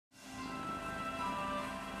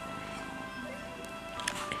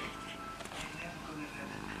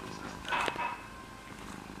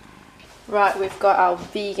Right, we've got our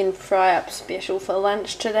vegan fry-up special for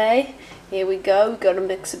lunch today. Here we go. We've got a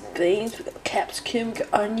mix of beans, we've got capsicum, we've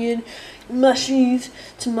got onion, mushrooms,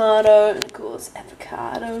 tomato, and of course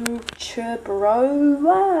avocado,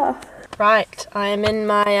 churro. Right, I am in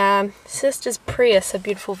my sister's Prius, a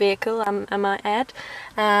beautiful vehicle, I might add,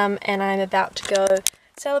 and I'm about to go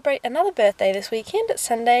celebrate another birthday this weekend. It's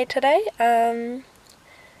Sunday today.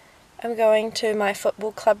 I'm going to my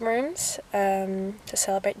football club rooms to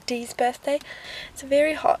celebrate Dee's birthday. It's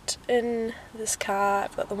very hot in this car.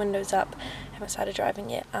 I've got the windows up. I haven't started driving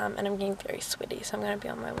yet, and I'm getting very sweaty, so I'm going to be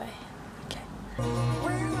on my way. Okay.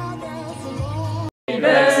 Happy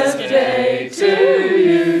birthday to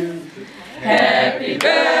you. Happy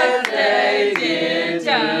birthday, dear Dee.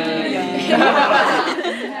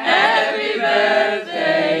 Happy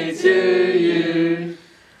birthday to you.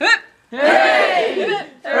 Hooray!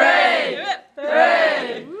 Hooray!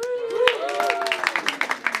 Hooray!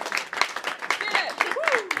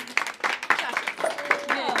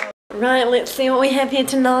 Right, let's see what we have here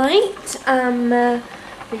tonight.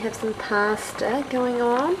 We have some pasta going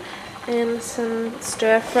on and some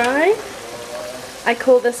stir fry. I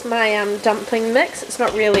call this my dumpling mix. It's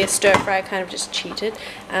not really a stir fry, I kind of just cheated.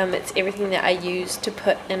 It's everything that I use to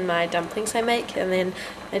put in my dumplings I make, and then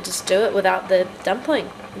I just do it without the dumpling.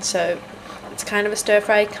 And so it's kind of a stir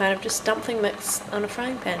fry, kind of just dumpling mix on a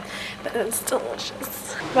frying pan, but it's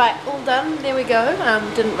delicious. Right, all done, there we go.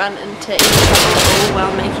 Didn't run into any trouble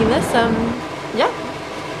while making this. Yeah,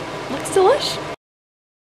 looks delish.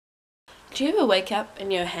 Do you ever wake up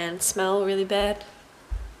and your hands smell really bad?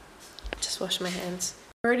 Just wash my hands.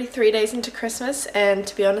 We're already 3 days into Christmas, and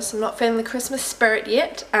to be honest, I'm not feeling the Christmas spirit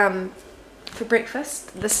yet. For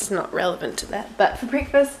breakfast, this is not relevant to that, but for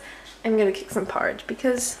breakfast, I'm gonna cook some porridge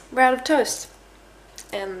because we're out of toast.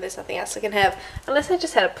 And there's nothing else I can have, unless I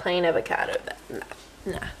just had a plain avocado, but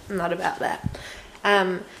nah, I'm not about that.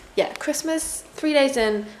 Yeah, Christmas, 3 days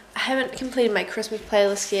in. I haven't completed my Christmas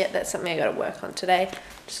playlist yet. That's something I gotta work on today.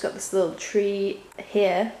 Just got this little tree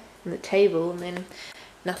here on the table, and then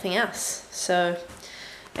nothing else. So,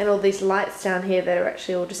 and all these lights down here that are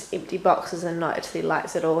actually all just empty boxes and not actually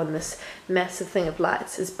lights at all, and this massive thing of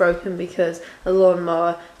lights is broken because a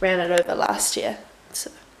lawnmower ran it over last year.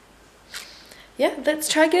 So yeah, let's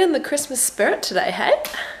try getting the Christmas spirit today, hey?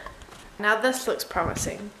 Now this looks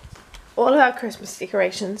promising. All of our Christmas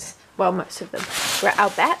decorations, well, most of them, were our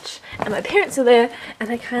batch, and my parents are there,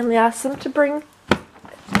 and I kindly asked them to bring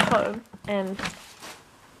home, and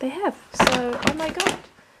they have. So, oh my god.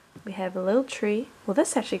 We have a little tree. Well,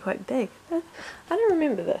 that's actually quite big. I don't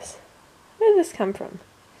remember this. Where did this come from?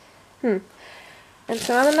 And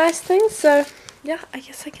some other nice things. So, yeah, I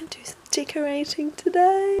guess I can do some decorating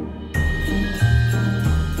today.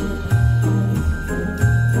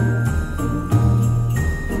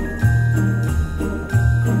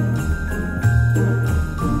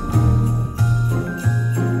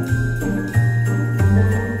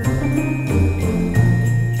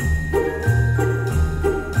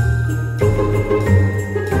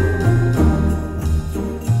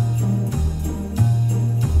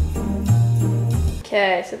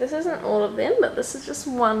 Okay, so this isn't all of them, but this is just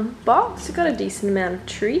one box. We've got a decent amount of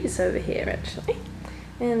trees over here, actually.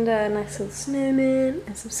 And a nice little snowman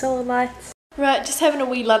and some solar lights. Right, just having a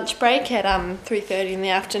wee lunch break at 3:30 in the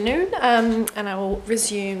afternoon. And I will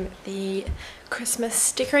resume the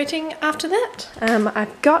Christmas decorating after that.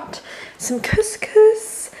 I've got some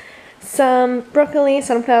couscous, some broccoli,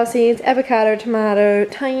 sunflower seeds, avocado, tomato,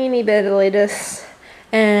 tiny bit of lettuce,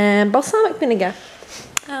 and balsamic vinegar.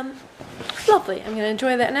 Lovely. I'm going to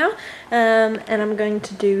enjoy that now, and I'm going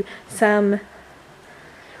to do some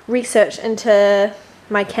research into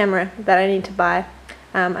my camera that I need to buy.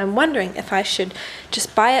 I'm wondering if I should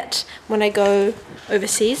just buy it when I go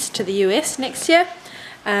overseas to the US next year,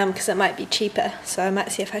 because it might be cheaper, so I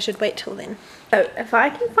might see if I should wait till then. So if I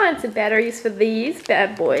can find some batteries for these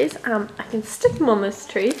bad boys, I can stick them on this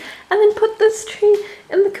tree and then put this tree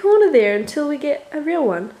in the corner there until we get a real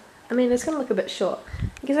one. I mean, it's going to look a bit short.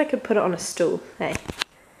 I guess I could put it on a stool, hey?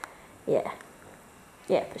 Yeah.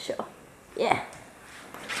 Yeah, for sure. Yeah.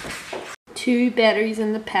 2 batteries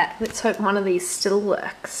in the pack. Let's hope one of these still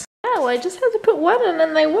works. Oh, I just had to put one in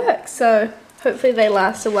and they work, so hopefully they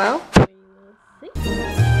last a while. We will see.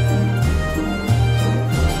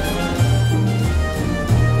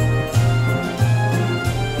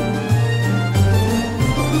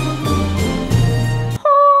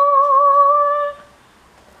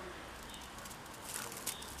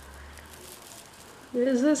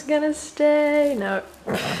 Is this gonna stay? No.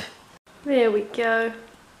 There we go.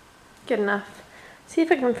 Good enough. See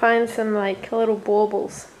if I can find some like little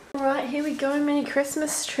baubles. Alright, here we go, mini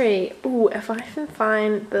Christmas tree. Ooh, if I can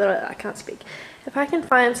find, I can't speak. If I can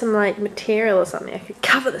find some like material or something, I could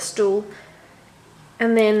cover the stool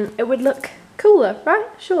and then it would look cooler, right?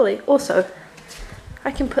 Surely. Also,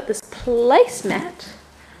 I can put this placemat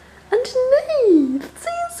underneath. See,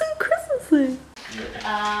 it's so Christmassy.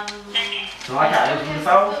 So I got it from the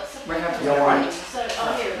phone. You're right.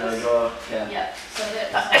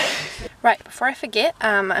 Right, before I forget,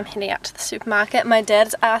 I'm heading out to the supermarket. My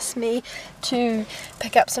dad's asked me to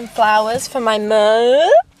pick up some flowers for my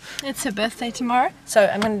mum. It's her birthday tomorrow, so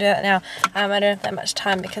I'm going to do that now. I don't have that much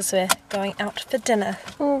time because we're going out for dinner.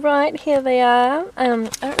 Alright, here they are. I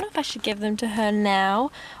don't know if I should give them to her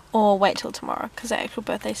now or wait till tomorrow because her actual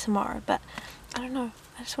birthday's tomorrow, but I don't know.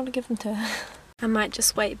 I just want to give them to her. I might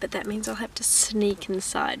just wait, but that means I'll have to sneak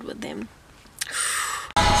inside with them.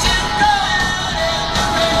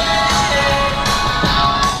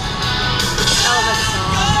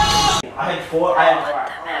 I had 4. I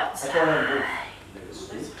get 200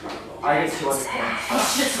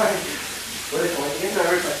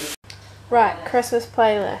 points. Right, Christmas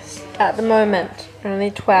playlist. At the moment, only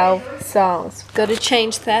 12 songs. Got to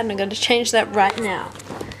change that, and I'm going to change that right now.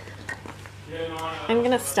 I'm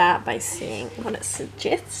going to start by seeing what it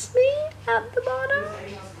suggests me at the bottom,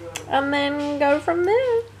 and then go from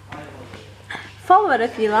there. Follow it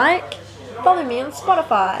if you like. Follow me on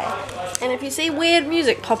Spotify. And if you see weird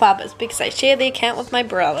music pop up, it's because I share the account with my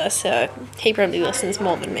brother, so he probably listens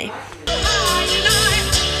more than me.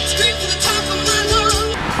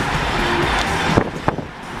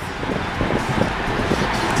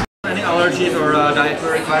 Any allergies or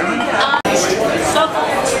dietary requirements?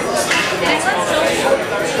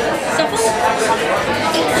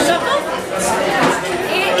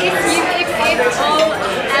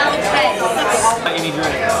 Any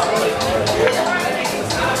drink?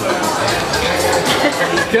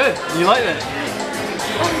 Good. You like that?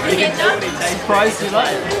 I'm surprised you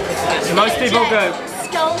like it. Most people go.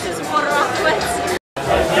 Skulls is water afterwards.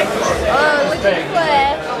 Oh, look at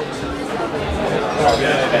Claire.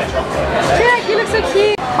 Jack, you look so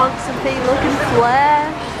cute. Constantly looking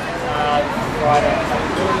flash.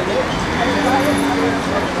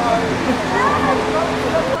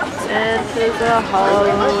 Santa's a hoe.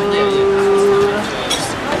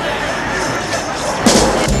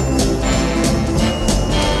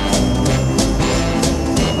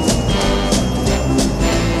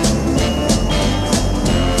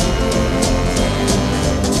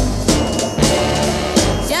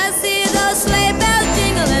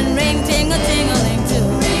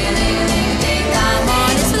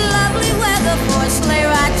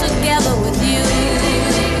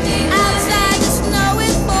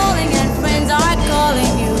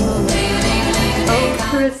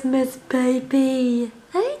 Christmas baby.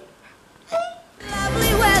 Hey